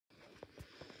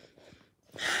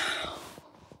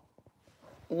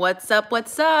What's up,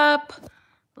 what's up?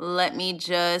 Let me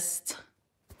just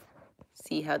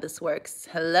see how this works.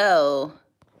 Hello.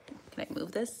 Can I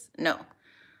move this? No.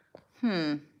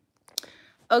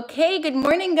 Okay, good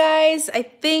morning, guys. I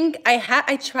think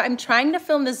I'm trying to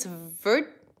film this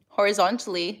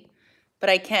horizontally, but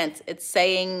I can't. It's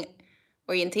saying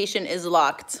orientation is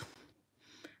locked.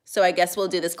 So I guess we'll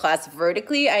do this class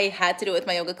vertically. I had to do it with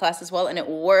my yoga class as well, and it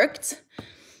worked.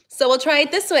 So we'll try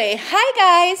it this way.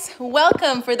 Hi, guys.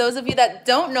 Welcome. For those of you that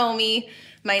don't know me,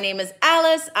 my name is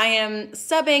Alice. I am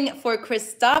subbing for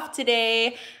Christophe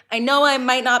today. I know I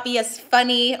might not be as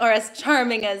funny or as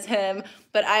charming as him,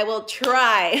 but I will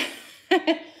try.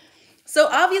 So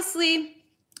obviously,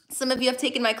 some of you have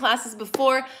taken my classes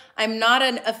before. I'm not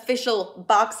an official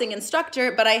boxing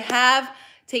instructor, but I have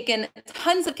taken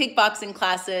tons of kickboxing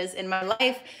classes in my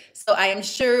life. So I am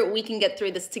sure we can get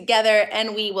through this together,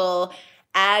 and we will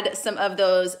add some of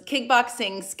those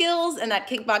kickboxing skills and that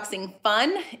kickboxing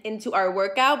fun into our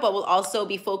workout, but we'll also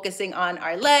be focusing on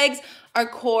our legs, our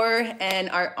core, and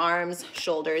our arms,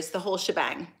 shoulders, the whole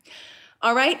shebang.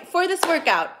 All right, for this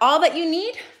workout, all that you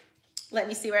need, let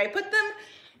me see where I put them,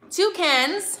 2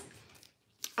 cans.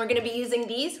 We're gonna be using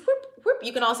these. Whoop, whoop.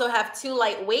 You can also have 2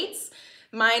 light weights.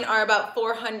 Mine are about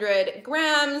 400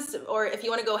 grams, or if you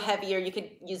want to go heavier, you could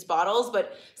use bottles,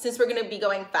 but since we're going to be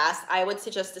going fast, I would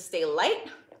suggest to stay light.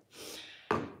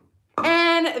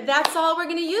 And that's all we're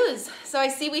going to use. So I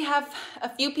see we have a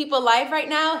few people live right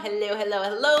now. Hello, hello,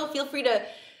 hello. Feel free to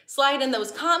slide in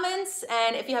those comments,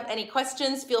 and if you have any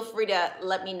questions, feel free to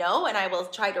let me know, and I will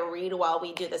try to read while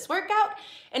we do this workout.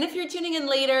 And if you're tuning in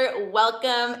later,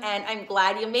 welcome, and I'm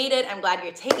glad you made it. I'm glad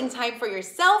you're taking time for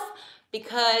yourself,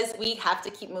 because we have to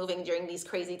keep moving during these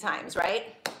crazy times,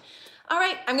 right? All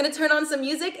right, I'm gonna turn on some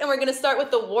music and we're gonna start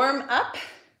with the warm up.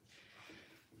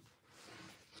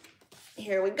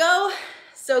 Here we go.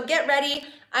 So get ready.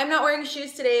 I'm not wearing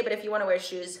shoes today, but if you wanna wear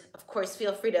shoes, of course,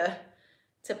 feel free to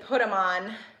put them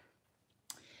on.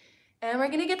 And we're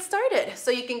gonna get started. So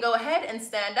you can go ahead and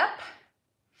stand up.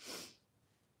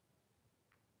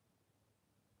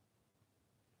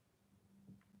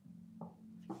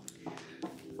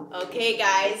 Okay,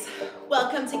 guys,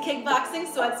 welcome to Kickboxing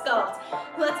Sweat Sculpt.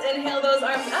 Let's inhale those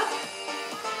arms up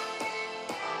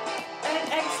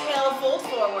and exhale, fold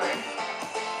forward.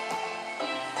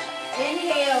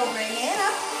 Inhale, bring it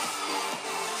up.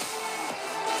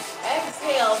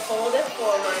 Exhale, fold it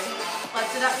forward.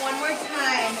 Let's do that one more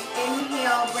time.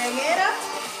 Inhale, bring it up.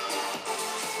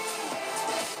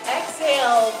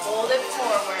 Exhale, fold it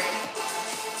forward.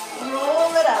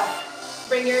 Roll it up.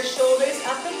 Bring your shoulders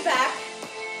up and back.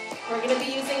 We're going to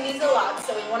be using these a lot,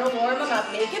 so we want to warm them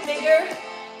up. Make it bigger.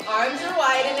 Arms are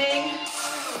widening.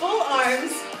 Full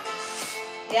arms.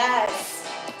 Yes.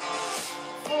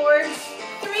 4,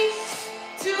 3,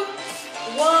 2,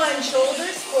 1.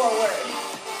 Shoulders forward.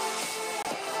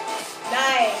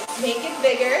 Nice. Make it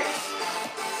bigger.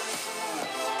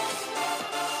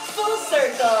 Full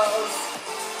circles.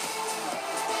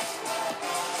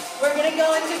 We're going to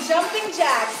go into jumping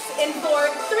jacks in 4,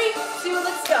 3, 2,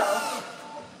 let's go.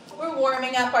 We're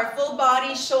warming up our full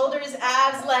body, shoulders,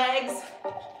 abs, legs.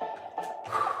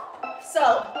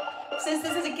 So, since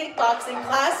this is a kickboxing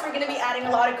class, we're gonna be adding a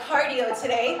lot of cardio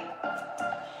today.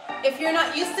 If you're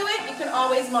not used to it, you can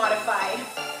always modify.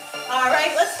 All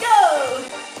right, let's go.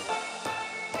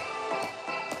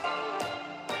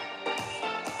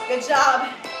 Good job.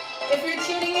 If you're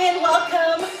tuning in,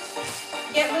 welcome.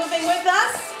 Get moving with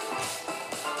us.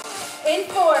 In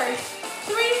 4,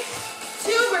 3, 2,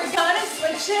 we're gonna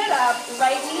switch it up.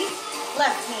 Right knee,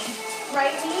 left knee.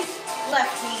 Right knee,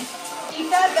 left knee. Keep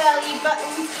that belly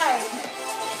button tight.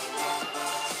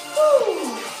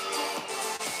 Woo.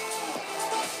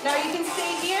 Now you can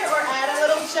stay here or add a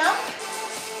little jump.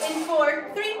 In 4,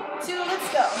 3, 2, let's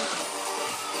go.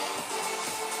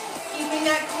 Keeping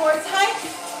that core tight.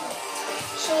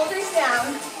 Shoulders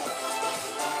down.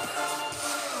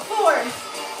 4,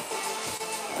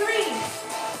 3,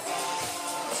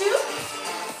 2,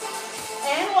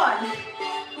 and 1.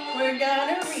 We're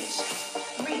gonna reach,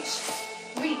 reach,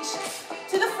 reach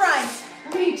to the front.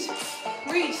 Reach,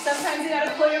 reach. Sometimes you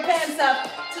gotta pull your pants up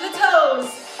to the toes.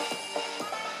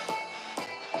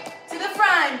 To the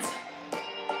front.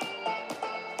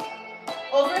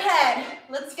 Overhead.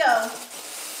 Let's go.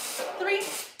 3,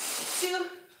 2,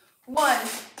 1.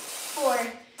 4,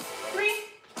 3,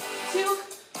 2,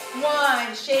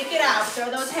 1. Shake it out. Throw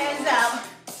those hands out.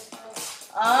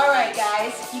 All right,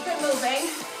 guys, keep it moving.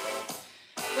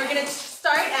 We're gonna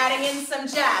start adding in some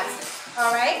jabs,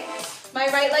 all right? My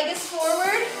right leg is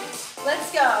forward. Let's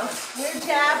go. We're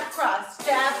jab, cross,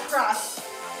 jab, cross.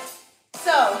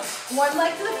 So, one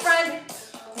leg to the front,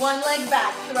 One leg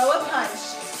back, throw a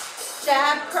punch.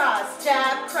 Jab, cross,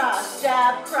 jab, cross,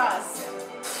 jab, cross.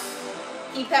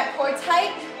 Keep that core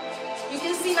tight. You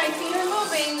can see my feet are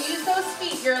moving. Use those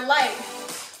feet, you're light.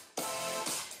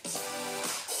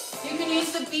 You can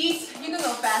use the beat. You can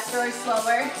go faster or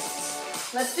slower.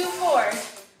 Let's do 4,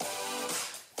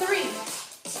 3,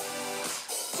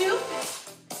 2,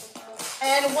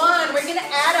 and 1. We're gonna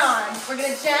add on. We're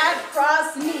gonna jab,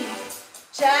 cross, knee.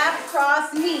 Jab,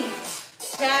 cross, knee.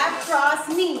 Jab, cross,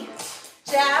 knee.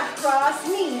 Jab, cross,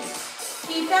 knee.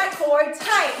 Keep that core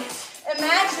tight.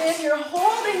 Imagine you're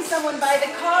holding someone by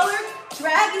the collar,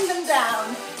 dragging them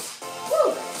down.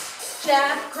 Woo.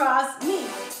 Jab, cross, knee.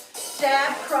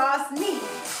 Jab, cross, knee.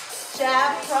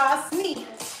 Jab, cross, knee.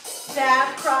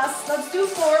 Jab, cross. Let's do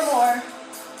 4 more.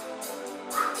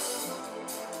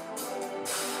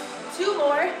 2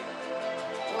 more.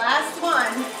 Last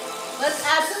one. Let's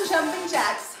add some jumping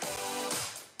jacks.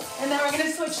 And then we're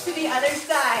gonna switch to the other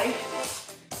side.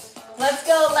 Let's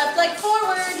go, left leg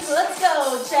forward. Let's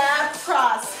go, jab,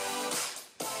 cross.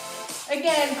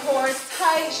 Again, core is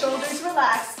tight, shoulders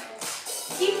relaxed.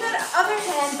 Keep that other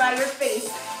hand by your face.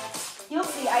 You'll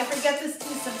see, I forget this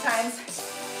too sometimes,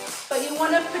 but you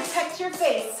wanna protect your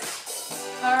face.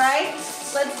 All right,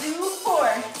 let's do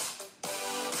 4,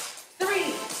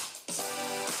 3,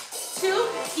 2,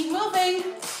 keep moving.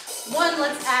 1,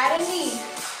 let's add a knee.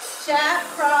 Jab,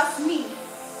 cross, knee.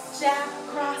 Jab,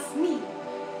 cross, knee.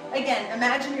 Again,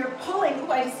 imagine you're pulling.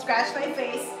 Ooh, I just scratched my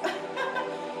face.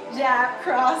 Jab,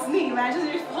 cross, knee. Imagine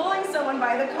you're pulling someone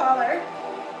by the collar.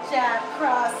 Jab,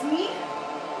 cross, knee.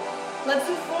 Let's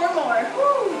do 4 more.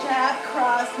 Woo, jab,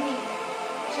 cross, knee.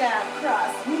 Jab,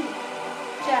 cross, knee.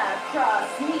 Jab, cross,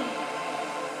 knee.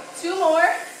 2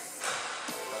 more.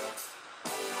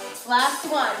 Last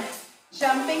one.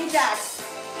 Jumping jacks.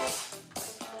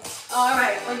 All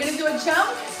right, we're gonna do a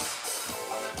jump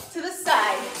to the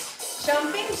side.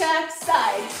 Jumping jack,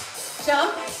 side.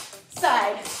 Jump,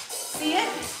 side. See it?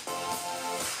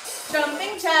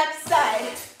 Jumping jack,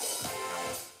 side.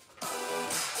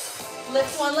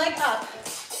 Lift one leg up.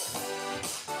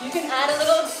 You can add a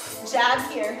little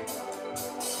jab here.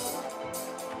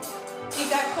 Keep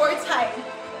that core tight.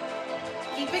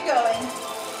 Keep it going.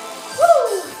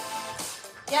 Woo!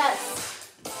 Yes.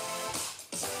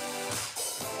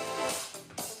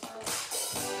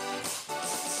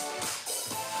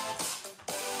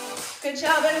 Good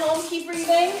job at home, keep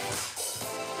breathing.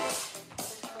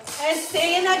 And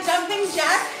stay in that jumping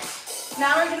jack.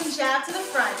 Now we're gonna jab to the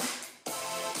front.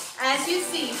 As you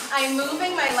see, I'm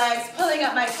moving my legs, pulling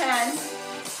up my pants.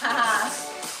 Haha.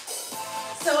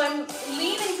 So I'm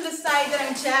leaning to the side that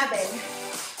I'm jabbing.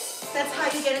 That's how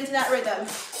you get into that rhythm.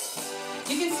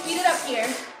 You can speed it up here.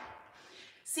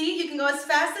 See, you can go as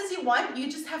fast as you want.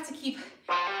 You just have to keep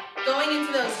going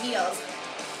into those heels.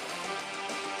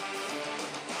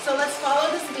 So let's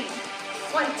follow this beat.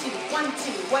 1, 2, 1, 2,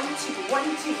 1, 2, 1,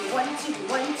 2, 1, 2,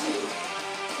 1,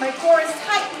 2. My core is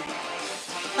tight.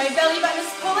 My belly button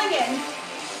is pulling in.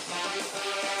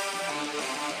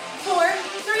 4,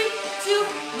 3, 2,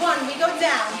 1. We go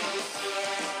down.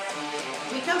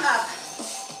 We come up.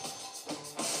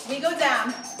 We go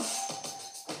down.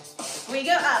 We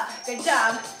go up. Good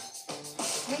job.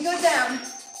 We go down.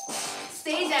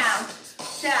 Stay down.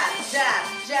 Jab, jab,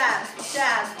 jab,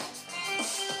 jab.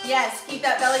 Yes, keep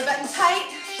that belly button tight,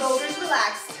 shoulders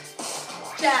relaxed.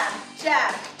 Jab,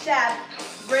 jab, jab.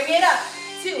 Bring it up.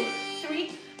 2, 3,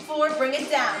 4. Bring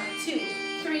it down. 2,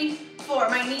 3, 4.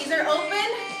 My knees are open.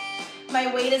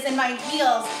 My weight is in my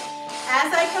heels.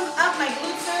 As I come up, my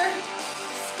glutes are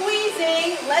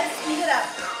squeezing. Let's speed it up.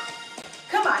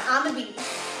 Come on the beat.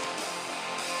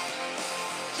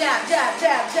 Jab, jab,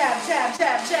 jab, jab, jab,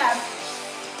 jab, jab.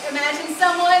 Imagine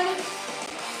someone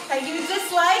that you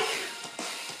dislike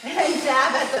and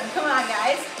jab at them. Come on,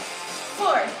 guys.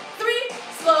 4, 3,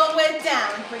 slow it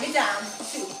down. Bring it down.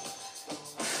 2,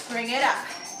 bring it up.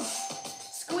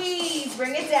 Squeeze,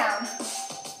 bring it down.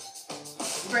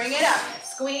 Bring it up.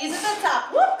 Squeeze at the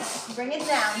top. Whoop. Bring it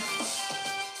down.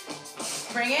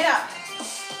 Bring it up.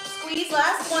 Squeeze,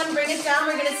 last one. Bring it down.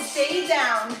 We're gonna stay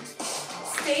down.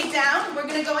 Stay down. We're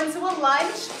gonna go into a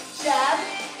lunge, jab,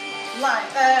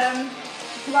 lunge,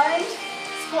 lunge,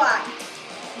 squat,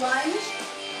 lunge,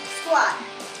 squat,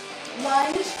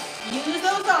 lunge. Use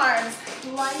those arms.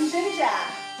 Lunge and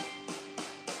jab.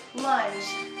 Lunge.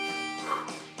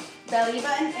 Belly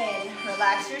button in.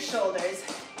 Relax your shoulders.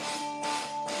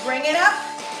 Bring it up.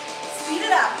 Speed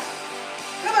it up.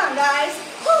 Come on, guys.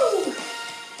 Woo!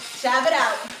 Jab it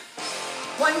out.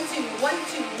 1, 2, 1,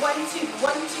 2, 1, 2,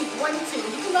 1, 2, 1, 2.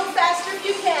 You can go faster if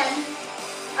you can.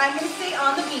 I'm gonna stay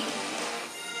on the beat.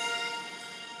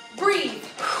 Breathe.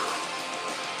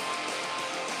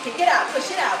 it out,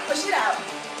 push it out, push it out.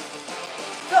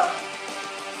 Go.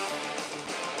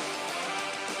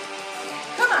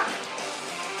 Come on.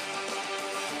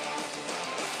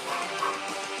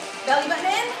 Belly button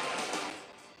in.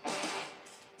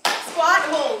 Squat,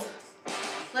 hold.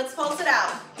 Let's pulse it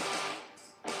out.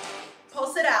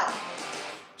 Pulse it out.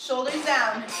 Shoulders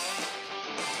down.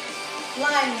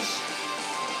 Lunge.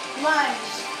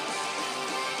 Lunge.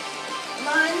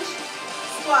 Lunge.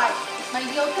 Squat. My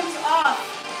heel comes off.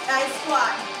 I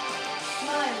squat.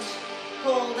 Lunge.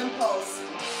 Hold and pulse.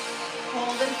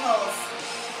 Hold and pulse.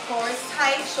 Core is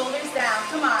tight, shoulders down.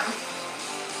 Come on.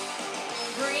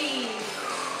 Breathe.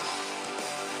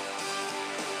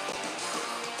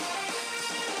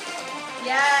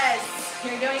 Yes,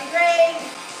 you're doing great.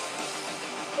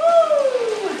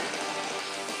 Woo!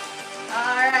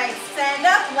 All right, stand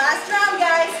up. Last round,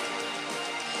 guys.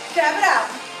 Jab it out.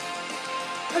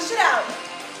 Push it out.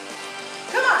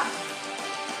 Come on.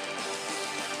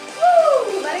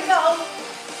 Woo! Let it go.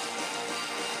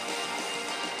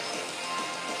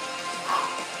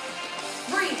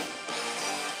 Breathe.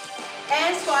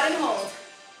 And squat and hold.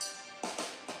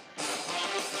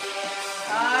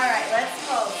 All right, let's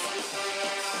pulse.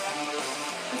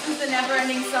 This is the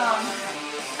never-ending song.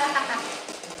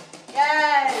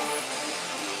 Yes.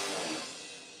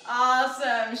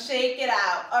 Awesome. Shake it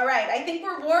out. All right, I think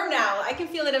we're warm now. I can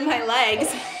feel it in my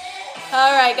legs.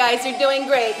 All right, guys, you're doing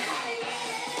great.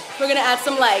 We're gonna add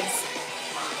some legs,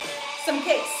 some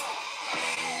kicks.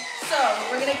 So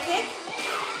we're gonna kick,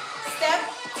 step,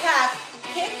 tap,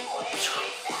 kick,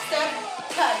 step,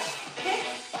 touch, kick.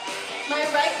 My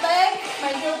right leg,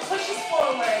 my heel pushes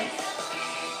forward.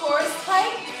 Core is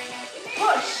tight,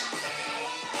 push,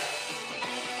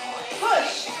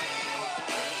 push.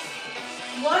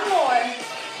 One more.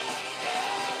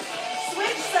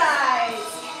 Switch sides.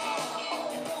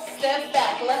 Step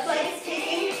back. Left leg is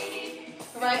kicking.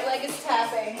 Right leg is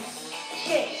tapping.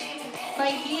 Kick. My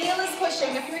heel is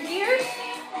pushing. If you're here,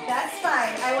 that's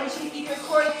fine. I want you to keep your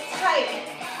core tight.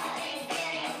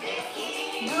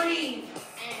 Breathe.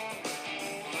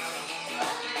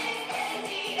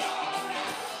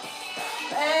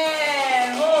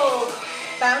 And hold.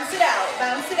 Bounce it out.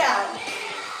 Bounce it out.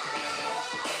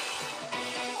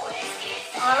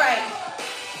 All right,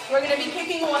 we're gonna be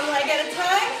kicking one leg at a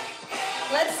time.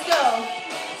 Let's go.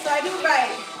 So I do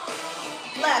right,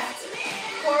 left,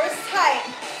 core is tight,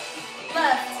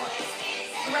 left,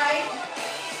 right,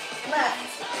 left,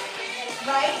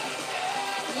 right,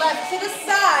 left to the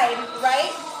side,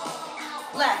 right,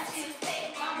 left,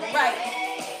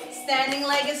 right. Standing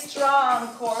leg is strong,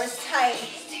 core is tight.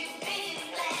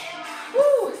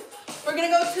 Woo! We're gonna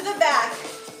go to the back.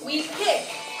 We kick,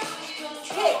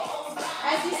 kick.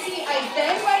 As you see, I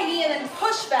bend my knee and then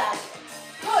push back.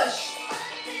 Push,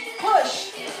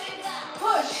 push,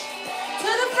 push. To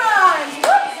the front,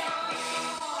 whoop.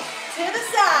 To the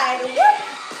side, whoop.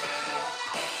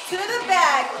 To the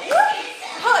back, whoop.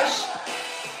 Push,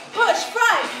 push,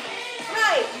 front,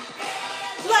 right,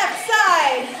 left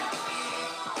side.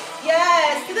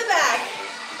 Yes, to the back.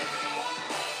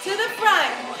 To the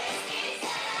front.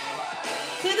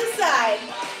 To the side.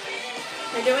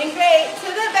 You're doing great. To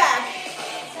the back.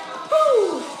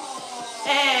 Woo!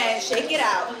 And shake it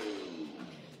out.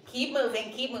 Keep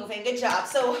moving, keep moving. Good job.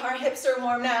 So our hips are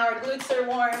warm now, our glutes are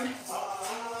warm.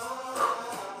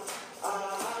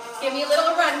 Give me a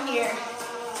little run here.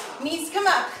 Knees come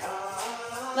up.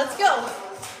 Let's go.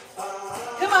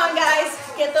 Come on, guys.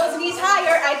 Get those knees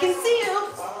higher. I can see you.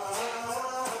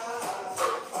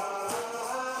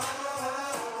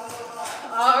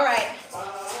 All right.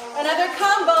 Another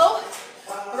combo.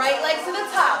 Right leg to the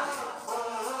top.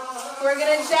 We're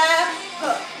gonna jab,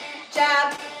 hook,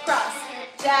 jab, cross,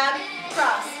 jab,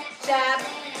 cross, jab,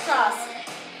 cross.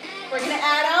 We're gonna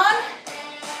add on,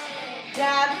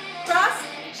 jab, cross,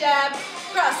 jab,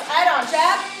 cross. Add on,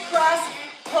 jab, cross,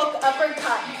 hook,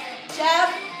 uppercut. Jab,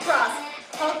 cross,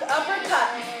 hook, uppercut.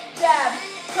 Jab,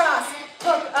 cross,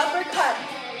 hook, uppercut.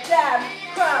 Jab,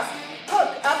 cross,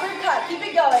 hook, uppercut. Keep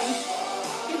it going.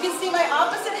 You can see my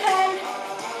opposite hand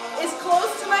is close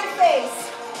to my face.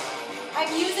 I'm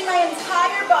using my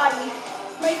entire body.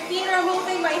 My feet are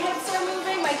moving, my hips are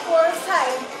moving, my core is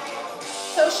tight.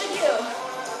 So should you.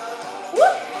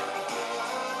 Whoop.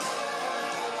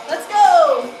 Let's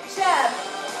go. Jab.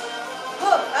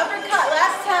 Hook, uppercut,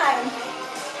 last time.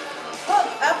 Hook,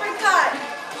 uppercut.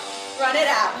 Run it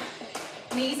out.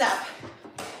 Knees up.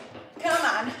 Come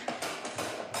on.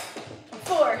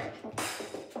 4,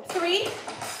 3,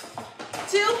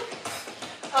 2,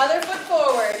 other foot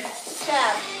forward.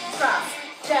 Jab, cross,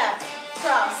 jab,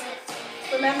 cross.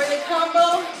 Remember the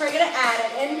combo? We're gonna add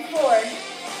it in 4,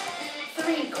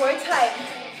 3, core tight,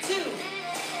 2,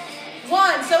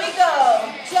 1. So we go.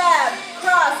 Jab,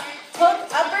 cross, hook,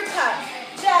 uppercut.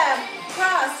 Jab,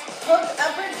 cross, hook,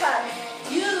 uppercut.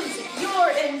 Use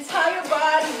your entire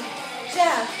body.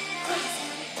 Jab, cross,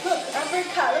 hook,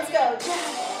 uppercut. Let's go.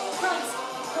 Jab, cross,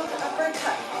 hook,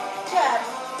 uppercut. Jab,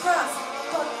 cross,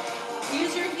 hook.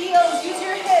 Use your heels, use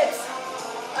your hips.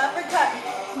 Uppercut,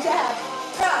 jab,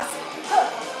 cross, hook.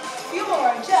 Few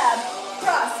more. Jab,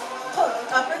 cross, hook,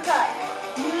 uppercut.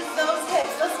 Use those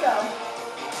hips. Let's go.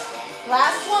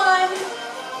 Last one.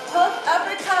 Hook,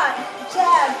 uppercut,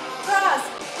 jab, cross,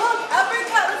 hook,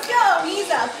 uppercut. Let's go. Knees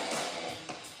up.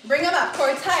 Bring them up.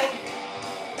 Core tight.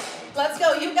 Let's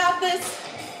go. You got this.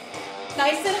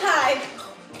 Nice and high.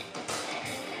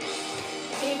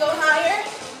 Can you go higher?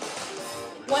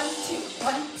 1, 2,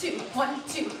 1, 2, 1,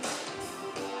 2.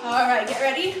 All right, get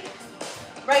ready.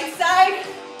 Right side.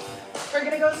 We're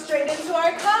gonna go straight into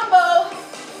our combo.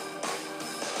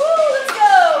 Woo, let's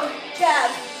go.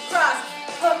 Jab, cross,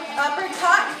 hook,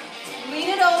 uppercut. Lean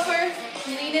it over,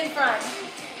 lean in front.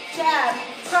 Jab,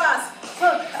 cross,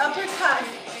 hook, uppercut.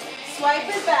 Swipe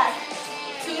it back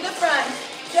to the front.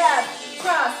 Jab,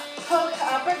 cross, hook,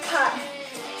 uppercut.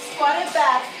 Squat it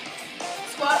back.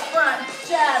 Squat front.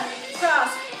 Jab,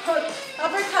 cross, hook,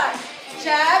 uppercut.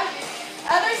 Jab,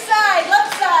 other side,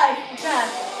 left side. Jab,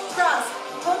 cross,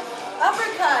 hook,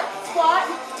 uppercut. Squat,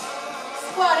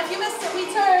 squat. If you missed it, we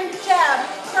turn. Jab,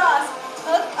 cross,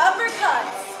 hook, uppercut.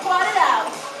 Squat it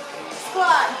out.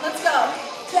 Squat, let's go.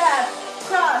 Jab,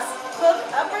 cross, hook,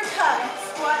 uppercut.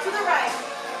 Squat to the right.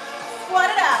 Squat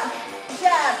it out.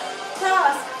 Jab,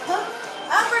 cross, hook,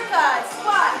 uppercut.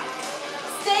 Squat.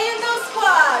 Stay in those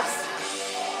squats.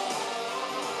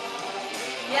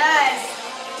 Yes.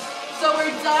 So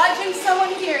we're dodging someone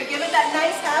here. Give it that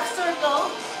nice half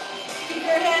circle. Keep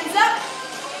your hands up.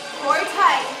 Core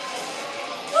tight.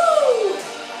 Woo!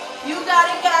 You got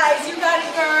it, guys. You got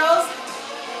it, girls.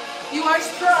 You are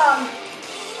strong.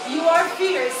 You are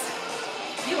fierce.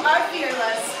 You are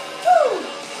fearless. Woo!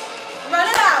 Run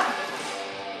it out.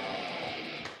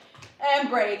 And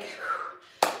break.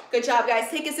 Good job, guys.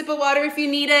 Take a sip of water if you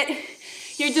need it.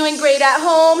 You're doing great at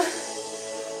home.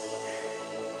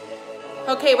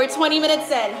 Okay, we're 20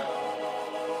 minutes in.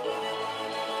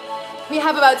 We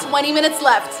have about 20 minutes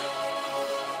left.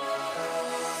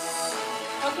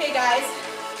 Okay, guys,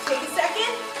 take a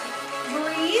second,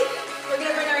 breathe. We're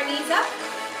gonna bring our knees up,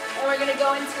 and we're gonna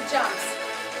go into jumps.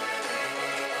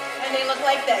 And they look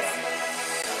like this,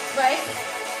 right?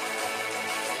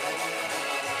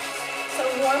 So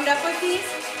warmed up with these.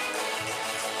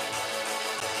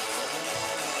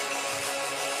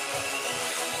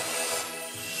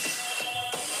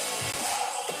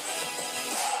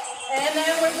 And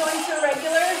then we're going to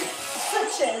regular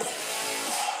switches.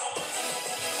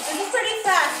 This is pretty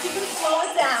fast. You can slow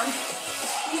it down.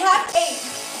 We have 8,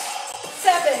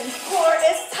 7, core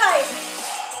is tight.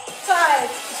 5,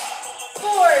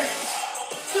 4,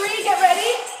 3, get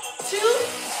ready. 2,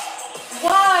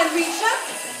 1, reach up.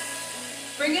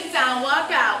 Bring it down,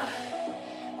 walk out.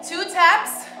 2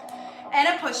 taps and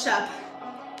a push up.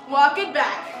 Walk it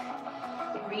back.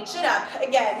 Reach it up.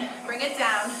 Again, bring it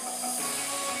down.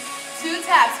 2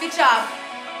 taps, good job.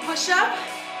 Push up,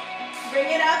 bring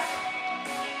it up,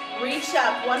 reach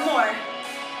up. 1 more.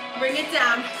 Bring it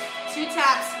down. 2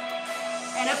 taps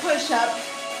and a push up.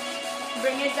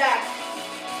 Bring it back.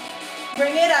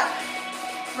 Bring it up.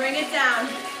 Bring it down.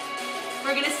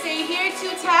 We're gonna stay here.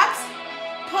 2 taps.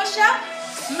 Push up.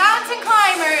 Mountain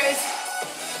climbers.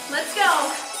 Let's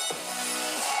go.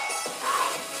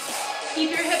 Keep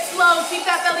your hips low. Keep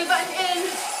that belly button in.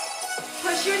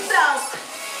 Push yourself.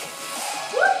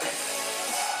 Whoop.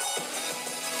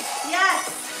 Yes.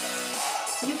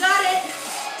 You got it.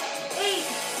 8,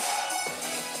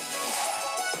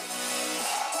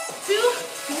 2,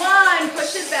 1.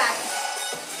 Push it back.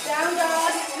 Down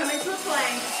dog. Come into a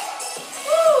plank.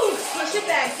 Woo. Push it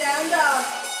back. Down dog.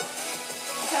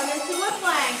 Come into a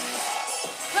plank.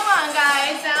 Come on,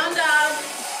 guys. Down dog.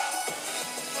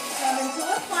 Come into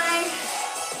a plank.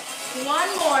 1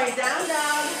 more. Down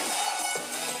dog.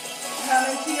 Come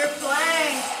into your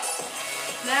plank.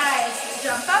 Nice.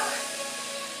 Jump up.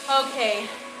 Okay.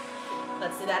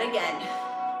 Let's do that again.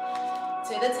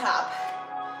 To the top.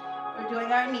 We're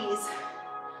doing our knees.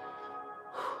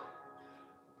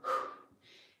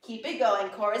 Keep it going.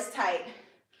 Core is tight.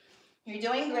 You're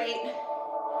doing great.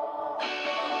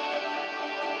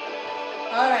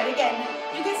 All right, again.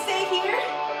 You can stay here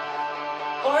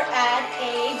or add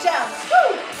a jump.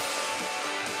 Woo!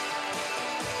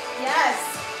 Yes.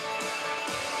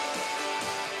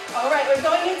 All right, we're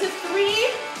going into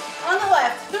 3 on the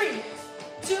left. 3,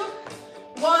 2,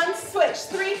 1, switch.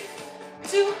 3,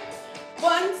 2,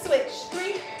 1, switch.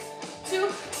 3, 2,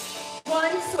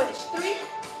 1, switch. 3,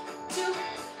 2,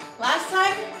 last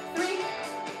time. 3,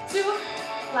 2,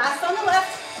 last on the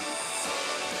left.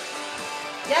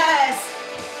 Yes.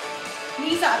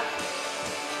 Knees up.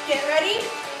 Get ready.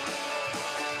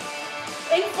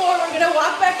 In 4, we're gonna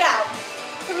walk back out.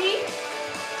 3,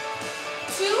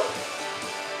 2,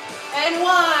 and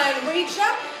 1. Reach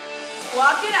up,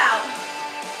 walk it out.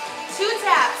 2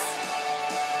 taps.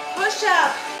 Push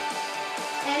up,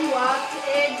 and walk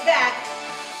it back.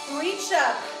 Reach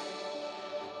up,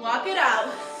 walk it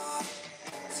out.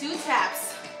 2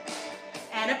 taps,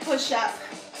 and a push up.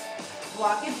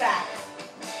 Walk it back.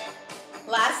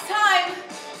 Last time,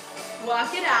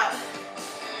 walk it out.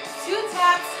 2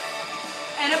 taps,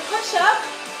 and a push up.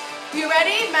 You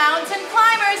ready? Mountain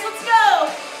climbers, let's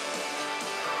go.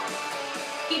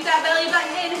 Keep that belly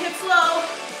button in, hips low.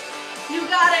 You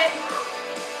got it.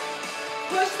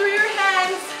 Push through your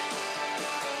hands.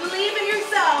 Believe in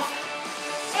yourself.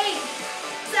 8,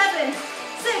 7,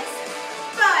 6,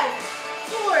 5,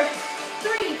 4,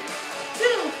 3,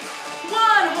 2,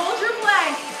 1. Hold your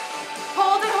plank.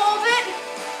 Hold it, hold it.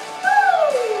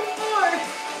 Woo! 4,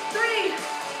 3,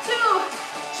 2,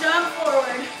 jump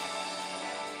forward.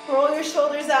 Roll your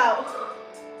shoulders out.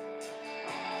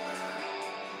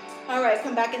 All right,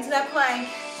 come back into that plank.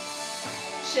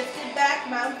 Shift it back,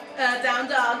 down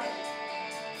dog.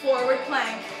 Forward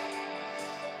plank.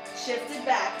 Shift it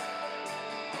back.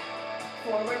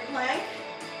 Forward plank.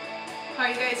 Are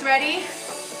you guys ready?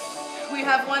 We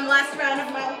have one last round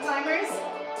of mountain climbers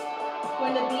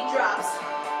when the beat drops.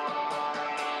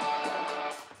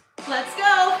 Let's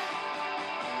go.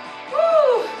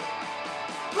 Woo!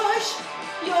 Push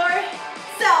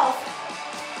yourself.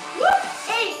 Woo!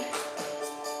 8,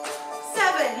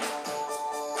 7,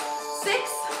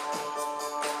 6,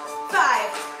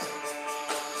 5,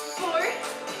 4,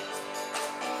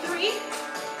 3,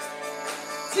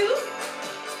 2,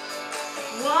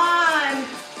 1.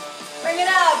 Bring it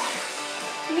up.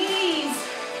 Knees.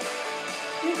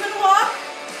 You can walk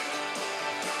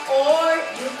or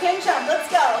you can jump. Let's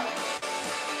go.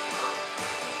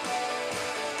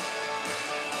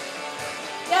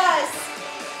 Yes.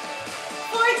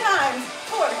 4 times.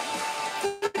 4,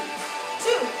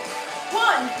 2,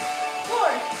 1,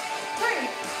 4, 3,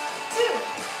 2,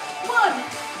 1,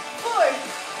 4,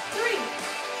 3,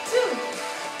 2,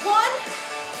 1,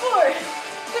 4,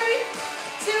 3,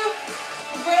 2,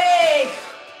 break.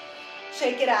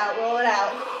 Shake it out, roll it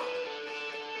out.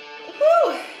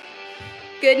 Woo!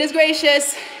 Goodness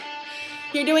gracious.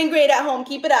 You're doing great at home,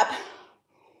 keep it up.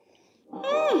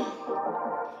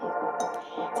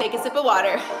 Take a sip of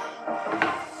water.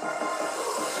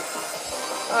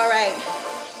 All right,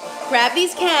 grab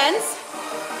these cans.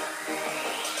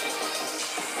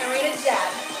 And we're gonna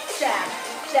jab, jab,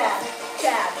 jab,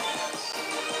 jab.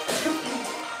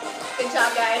 Good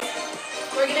job, guys.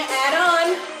 We're gonna add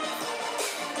on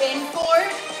in 4,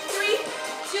 3,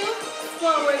 2,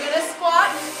 1. We're gonna squat,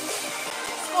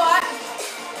 squat,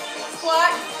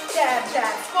 squat, jab,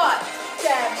 jab, squat,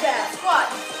 jab, jab, squat,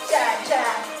 jab,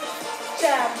 jab,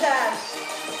 jab, jab.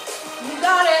 You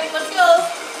got it, let's go.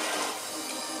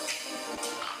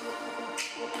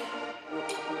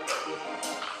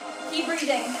 Keep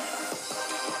breathing.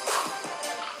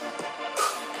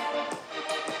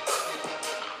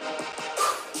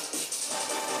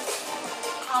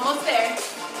 Almost there.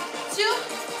 2.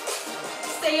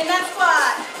 Stay in that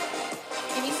squat.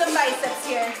 Give me some biceps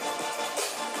here.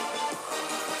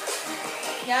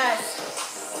 Yes.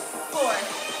 4,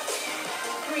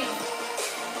 3,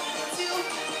 2,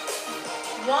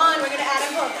 1. We're gonna add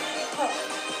a hook. Hook,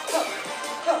 hook,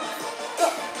 hook,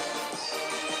 hook.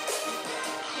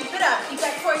 Keep it up. Keep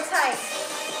that core tight.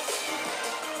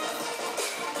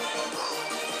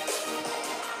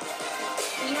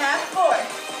 We have 4,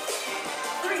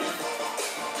 3,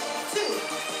 2,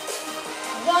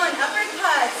 1.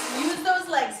 Uppercuts. Use those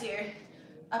legs here.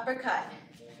 Uppercut.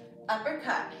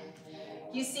 Uppercut.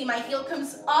 You see my heel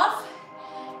comes off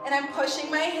and I'm pushing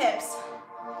my hips.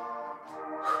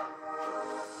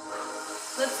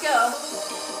 Let's go.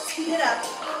 Speed it up.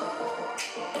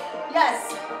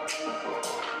 Yes.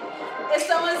 If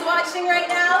someone's watching right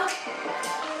now,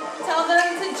 tell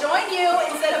them to join you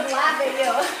instead of laugh at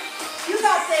you. You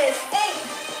got this. 8,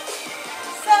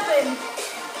 7,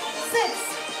 6.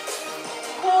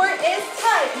 Core is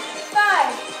tight.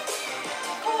 5,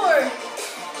 4,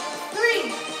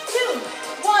 3, 2,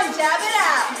 1. Jab it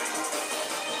out.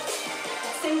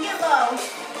 Sink it low.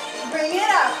 Bring it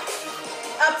up.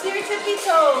 Up to your tippy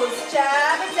toes.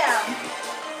 Jab it down.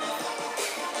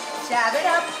 Jab it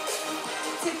up.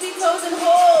 Tippy toes and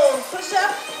hold. Push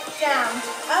up, down,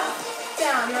 up,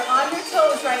 down. You're on your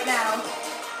toes right now.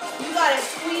 You got it.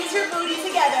 Squeeze your booty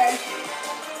together.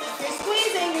 You're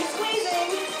squeezing, you're squeezing.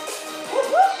 Whoop,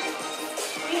 whoop.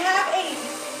 We have 8,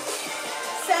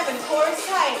 7, core is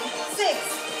tight. 6,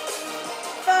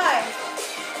 5,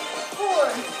 4,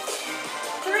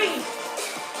 3,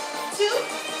 2,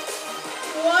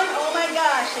 1. Oh my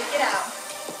gosh, shake it out.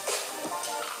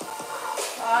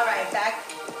 All right, back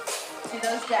to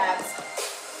those jabs.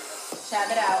 Jab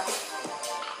it out.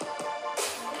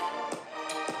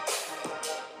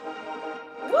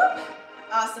 Whoop.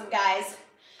 Awesome, guys.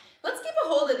 Let's keep a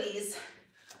hold of these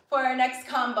for our next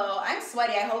combo. I'm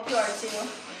sweaty, I hope you are too.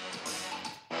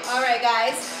 All right,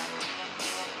 guys.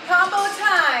 Combo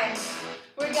time.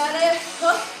 We're gonna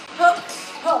hook, hook,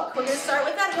 hook. We're gonna start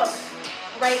with that hook.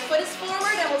 Right foot is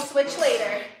forward and we'll switch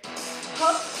later.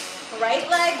 Hook, right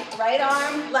leg, right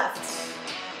arm, left.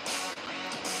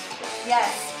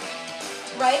 Yes.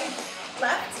 Right,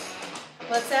 left.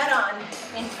 Let's add on.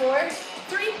 In 4,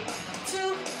 3,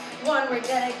 2, 1. We're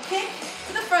gonna kick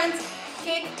to the front,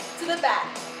 kick to the back.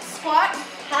 Squat,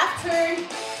 half turn,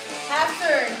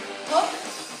 hook,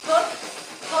 hook,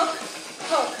 hook,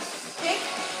 hook. Kick,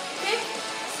 kick,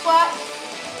 squat,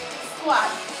 squat.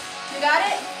 You got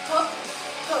it? Hook,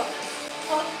 hook,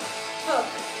 hook, hook.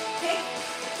 Kick,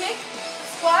 kick,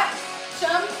 squat,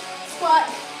 jump, squat,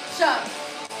 jump.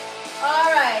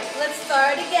 All right, let's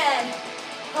start again.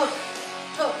 Hook,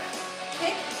 hook,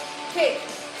 kick, kick,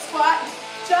 squat,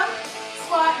 jump,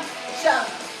 squat, jump.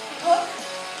 Hook,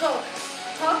 hook,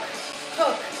 hook,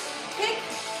 hook. Kick,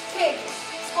 kick,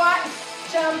 squat,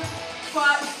 jump,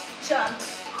 squat, jump.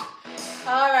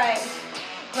 All right,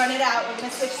 run it out. We're gonna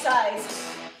switch sides.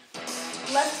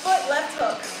 Left foot, left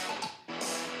hook.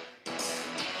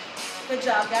 Good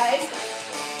job, guys.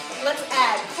 Let's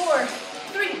add 4,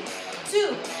 3,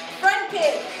 2, front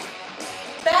kick.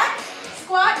 Back,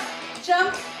 squat,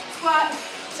 jump, squat,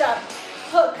 jump.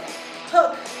 Hook,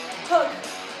 hook, hook,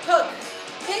 hook.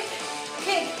 Kick,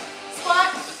 kick,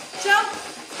 squat, jump,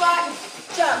 squat,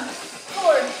 jump.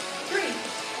 4, 3,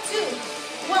 2,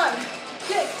 1.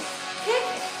 Kick, kick,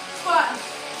 squat,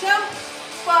 jump,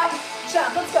 squat,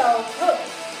 jump. Let's go. Hook,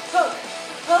 hook,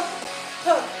 hook,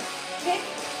 hook. Kick,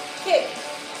 kick,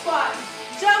 squat,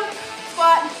 jump,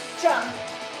 squat, jump.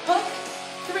 Hook,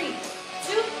 3,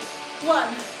 2,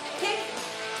 1. Kick,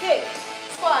 kick,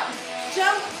 squat,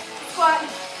 jump, squat,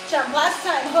 jump. Last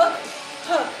time. Hook,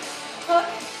 hook, hook,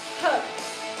 hook.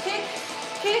 Kick,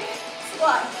 kick,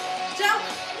 squat, jump,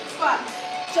 squat,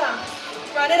 jump.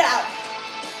 Run it out.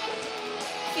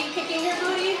 Feet kicking your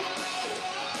booty.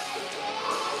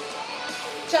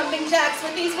 Jumping jacks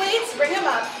with these weights. Bring them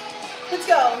up. Let's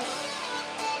go.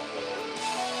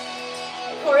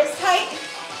 Core is tight.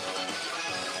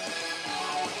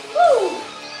 Woo!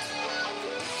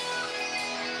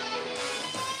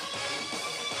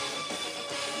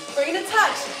 We're gonna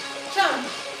touch, jump,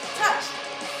 touch.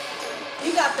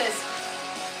 You got this.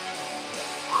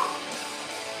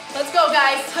 Let's go,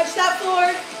 guys. Touch that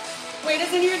floor. Weight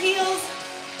is in your heels.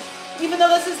 Even though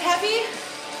this is heavy,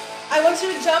 I want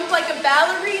you to jump like a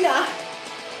ballerina.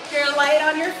 You're light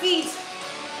on your feet.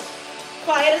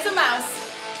 Quiet as a mouse.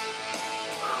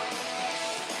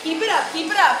 Keep it up,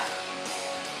 keep it up.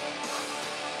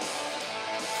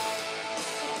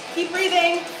 Keep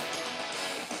breathing.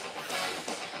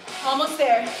 Almost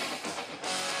there.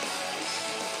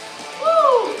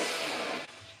 Woo!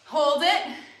 Hold it.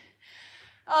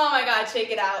 Oh my God,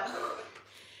 shake it out.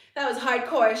 That was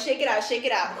hardcore. Shake it out, shake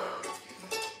it out.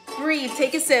 Breathe,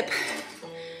 take a sip.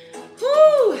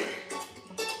 Woo!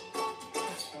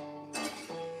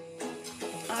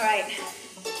 All right,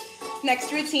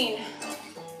 next routine.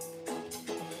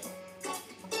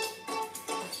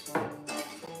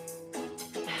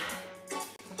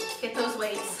 Get those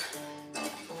weights.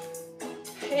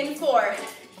 In 4,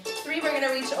 3, we're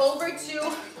gonna reach over, 2,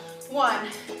 1.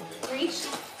 Reach,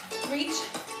 reach,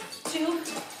 2,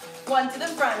 1 to the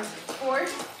front. 4,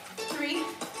 3,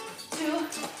 2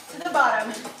 to the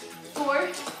bottom. 4,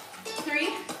 3,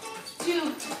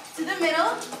 2 to the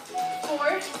middle.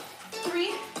 4,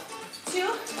 3,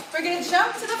 2. We're gonna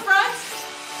jump to the front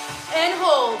and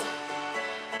hold.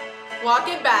 Walk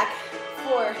it back.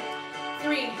 4,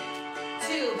 3,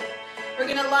 2. We're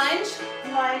gonna lunge,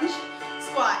 lunge,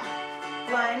 squat,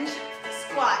 lunge,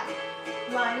 squat,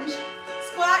 lunge,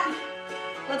 squat.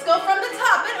 Let's go from the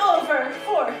top and over.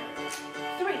 4,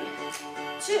 3,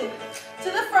 2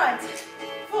 to the front.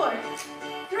 4,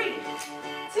 3,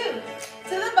 2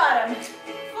 to the bottom.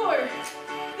 4,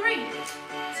 3,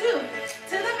 2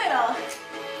 to the middle.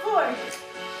 4,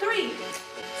 3,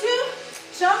 2.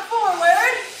 Jump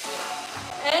forward.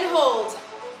 and hold.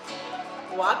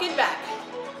 Walk it back.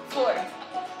 4,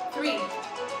 3,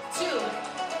 2,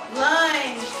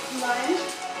 lunge, lunge,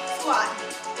 squat,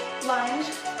 lunge,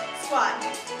 squat,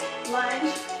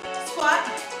 lunge, squat.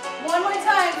 One more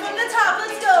time from the top,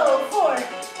 let's go. 4,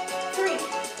 3,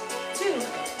 2,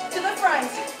 to the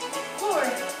front. 4,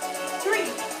 3,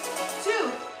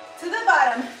 2, to the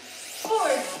bottom. 4,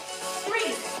 3,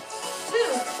 2,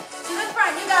 to the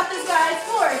front. You got this, guys.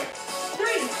 4,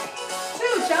 3,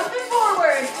 2, jumping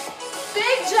forward.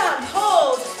 Big jump,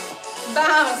 hold,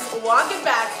 bounce, walk it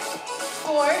back.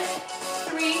 4,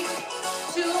 3,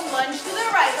 2, lunge to the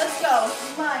right. Let's go.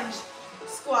 Lunge,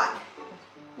 squat,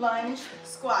 lunge,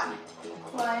 squat,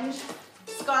 lunge,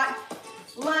 squat,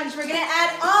 lunge. We're gonna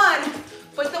add on.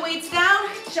 Put the weights down,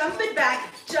 jump it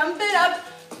back, jump it up,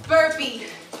 burpee.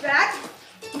 Back,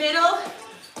 middle,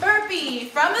 burpee.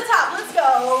 From the top, let's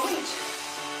go. Reach,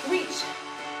 reach,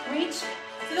 reach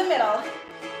to the middle.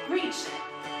 Reach,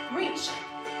 reach,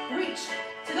 reach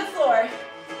to the floor.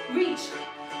 Reach,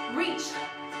 reach,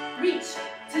 reach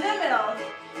to the middle.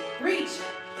 Reach,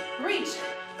 reach.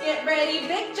 Get ready,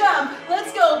 big jump.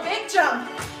 Let's go, big jump.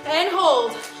 And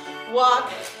hold.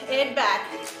 Walk it back.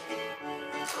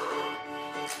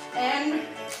 And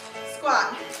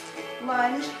squat.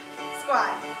 Lunge,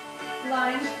 squat.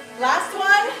 Lunge. Last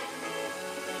one.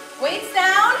 Weights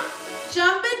down.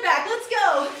 Jump it back. Let's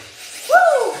go.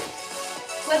 Woo!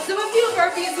 Let's do a few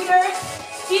burpees here.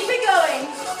 Keep it going.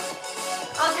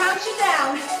 I'll count you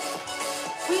down.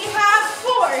 We have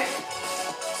 4,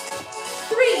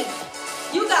 3,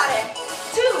 you got it.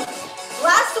 2,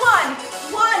 last one.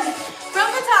 1,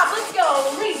 from the top, let's go.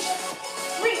 Reach,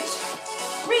 reach,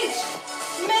 reach,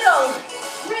 middle,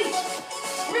 reach,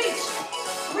 reach,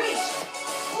 reach,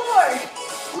 floor,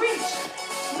 reach,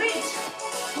 reach,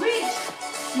 reach,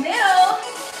 middle,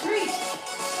 reach,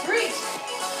 reach,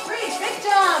 reach, big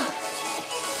jump.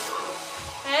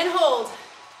 And hold.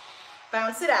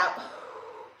 Bounce it out.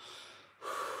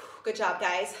 Good job,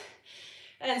 guys.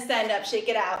 And stand up, shake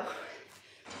it out.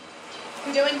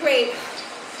 You're doing great.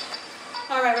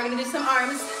 All right, we're gonna do some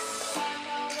arms.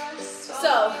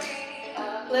 So,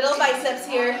 little biceps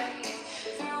here.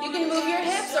 You can move your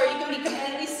hips or you can be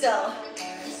completely still.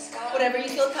 Whatever you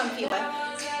feel comfy with.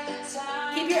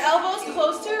 Keep your elbows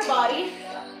close to your body.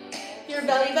 Your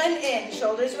belly button in,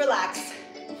 shoulders relaxed.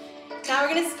 Now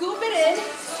we're gonna scoop it in,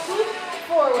 scoop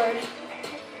forward.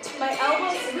 My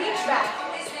elbows reach back.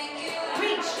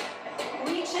 Reach,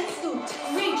 reach and scoop.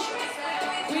 Reach,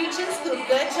 reach and scoop.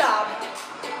 Good job.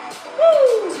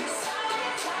 Woo!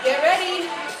 Get ready.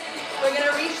 We're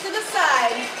gonna reach to the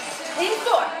side. In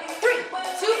 4, 3,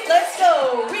 2, let's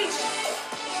go. Reach,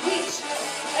 reach.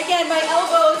 Again, my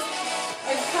elbows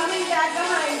are coming back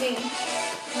behind me.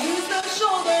 Use those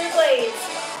shoulder blades.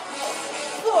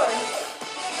 4,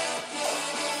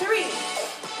 3,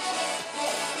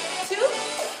 2,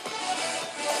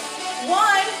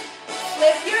 1.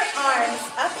 Flip your arms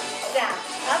up, down,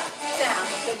 up, down.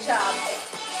 Good job.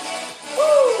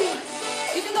 Woo!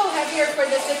 You can go heavier for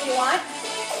this if you want.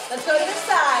 Let's go to the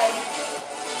side.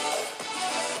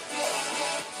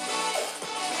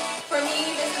 For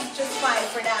me, this is just fine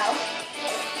for now.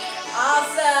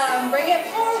 Awesome. Bring it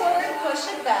forward, push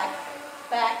it back.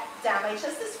 Back, down. My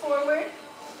chest is forward.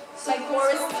 My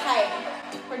core is tight.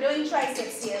 We're doing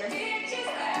triceps here.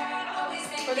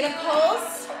 We're gonna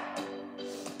pulse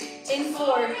in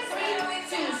 4, 3,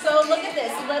 2. So look at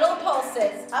this, little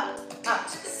pulses. Up, up,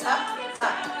 up,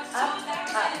 up, up,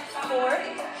 up. 4,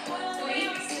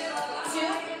 3, 2,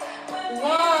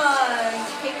 1.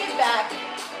 Kick it back.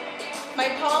 My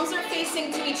palms are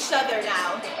facing to each other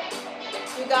now.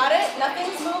 You got it?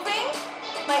 Nothing's moving.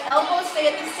 My elbows stay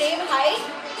at the same height.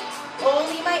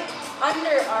 Only my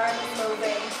underarm is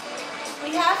moving.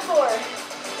 We have 4,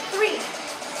 3,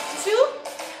 2.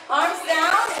 Arms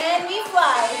down and we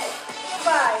fly.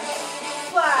 Fly,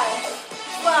 fly,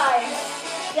 fly.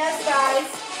 Yes, guys.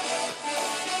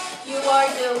 You are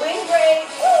doing great.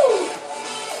 Woo!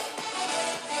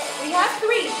 We have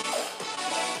 3.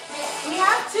 We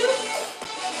have 2.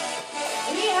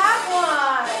 We have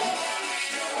 1.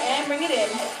 And bring it in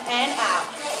and out.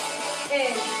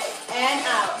 In and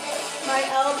out. My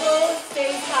elbow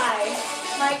stays high.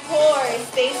 My core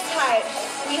stays tight.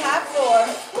 We have 4.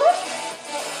 Whoop.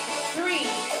 3.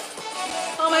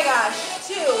 Oh my gosh.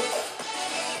 2.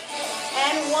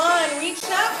 And 1. Reach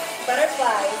up.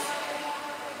 Butterflies.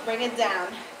 Bring it down.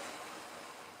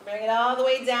 Bring it all the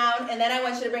way down. And then I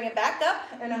want you to bring it back up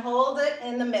and hold it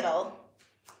in the middle.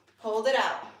 Hold it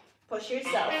out. Push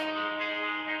yourself.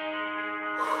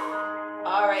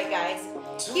 All right, guys.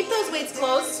 Keep those weights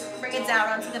close. Bring it down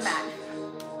onto the mat.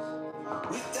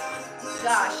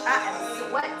 Gosh, I am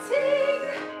sweating.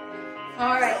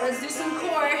 All right, let's do some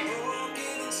core.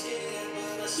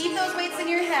 Keep those weights in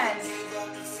your hands.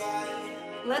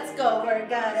 Let's go. We're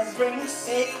gonna bring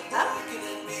it up.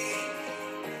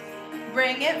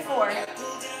 Bring it 4,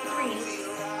 3,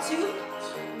 2,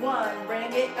 1.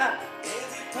 Bring it up.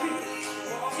 3,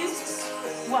 2,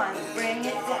 1. Bring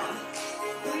it down.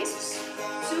 3,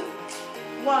 2,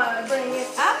 1. Bring it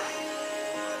up.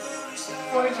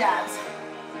 4 jabs.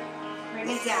 Bring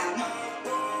it down.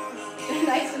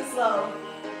 Nice and slow.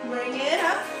 Bring it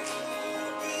up.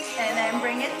 And then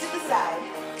bring it to the side.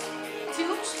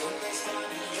 2,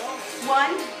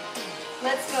 1.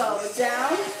 Let's go.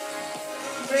 Down.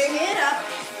 Bring it up.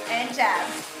 And jab.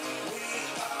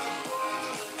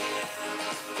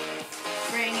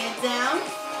 Bring it down.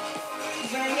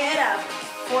 Bring it up.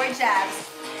 4 jabs.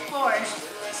 4,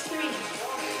 3,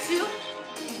 2,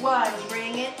 1.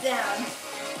 Bring it down.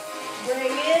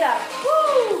 Bring it up.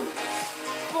 Woo!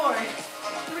 4,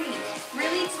 3.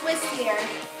 Really twist here.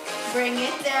 Bring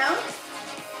it down.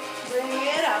 Bring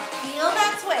it up. Feel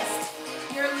that twist.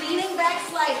 You're leaning back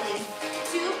slightly.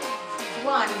 2,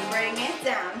 1. Bring it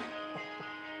down.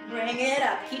 Bring it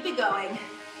up. Keep it going.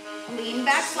 Lean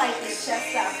back slightly.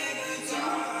 Chest up. 2,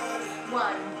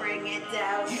 1. Bring it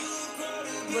down.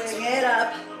 Bring it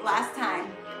up. Last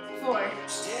time. 4,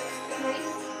 3,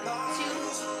 2,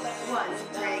 1.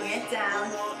 Bring it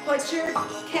down. Put your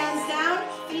hands down.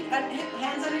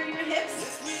 Hands under your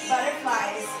hips.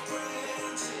 Butterflies.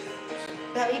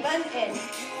 Belly button in.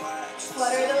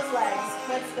 Flutter those legs.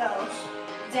 Let's go.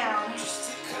 Down.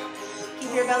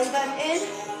 Keep your belly button in.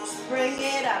 Bring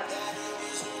it up.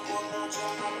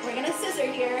 We're gonna scissor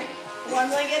here. One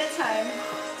leg at a time.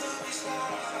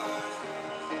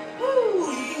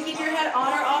 Woo! You can keep your head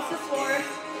on or off the floor.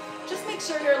 Just make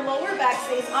sure your lower back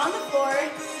stays on the floor.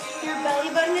 Your belly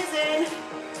button is in.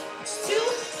 2,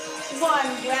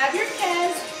 1. Grab your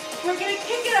cans. We're gonna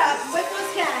kick it up with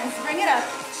those cans. Bring it up.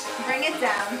 Bring it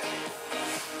down.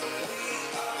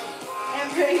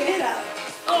 And bring it up.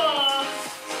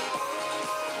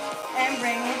 And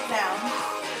bring it down.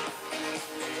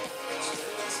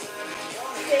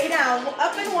 Stay down.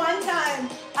 Up in 1 time.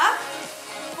 Up.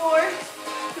 4,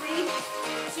 3,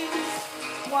 2,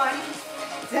 1.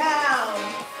 Down.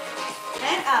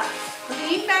 And up.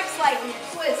 Lean back slightly.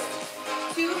 Twist.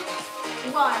 2,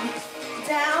 1.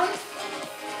 Down.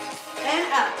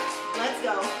 And up. Let's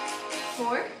go.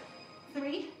 4,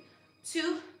 3,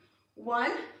 2,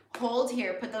 1. Hold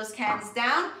here. Put those cans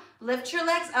down. Lift your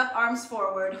legs up, arms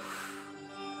forward. Woo.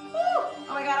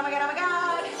 Oh my God, oh my God, oh my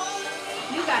God.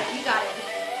 You got it, you got it.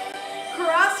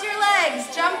 Cross your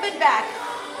legs, jump it back.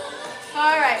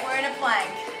 All right, we're in a plank.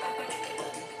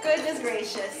 Goodness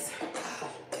gracious.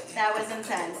 That was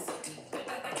intense.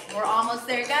 We're almost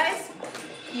there, guys.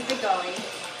 Keep it going.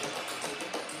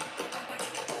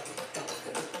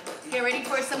 Get ready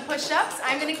for some push-ups.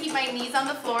 I'm gonna keep my knees on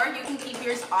the floor. You can keep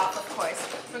yours off, of course.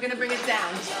 We're gonna bring it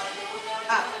down,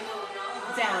 up,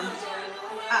 down,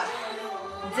 up,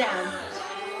 down.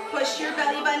 Push your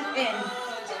belly button in.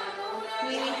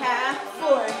 We have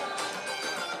 4,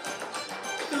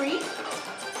 3,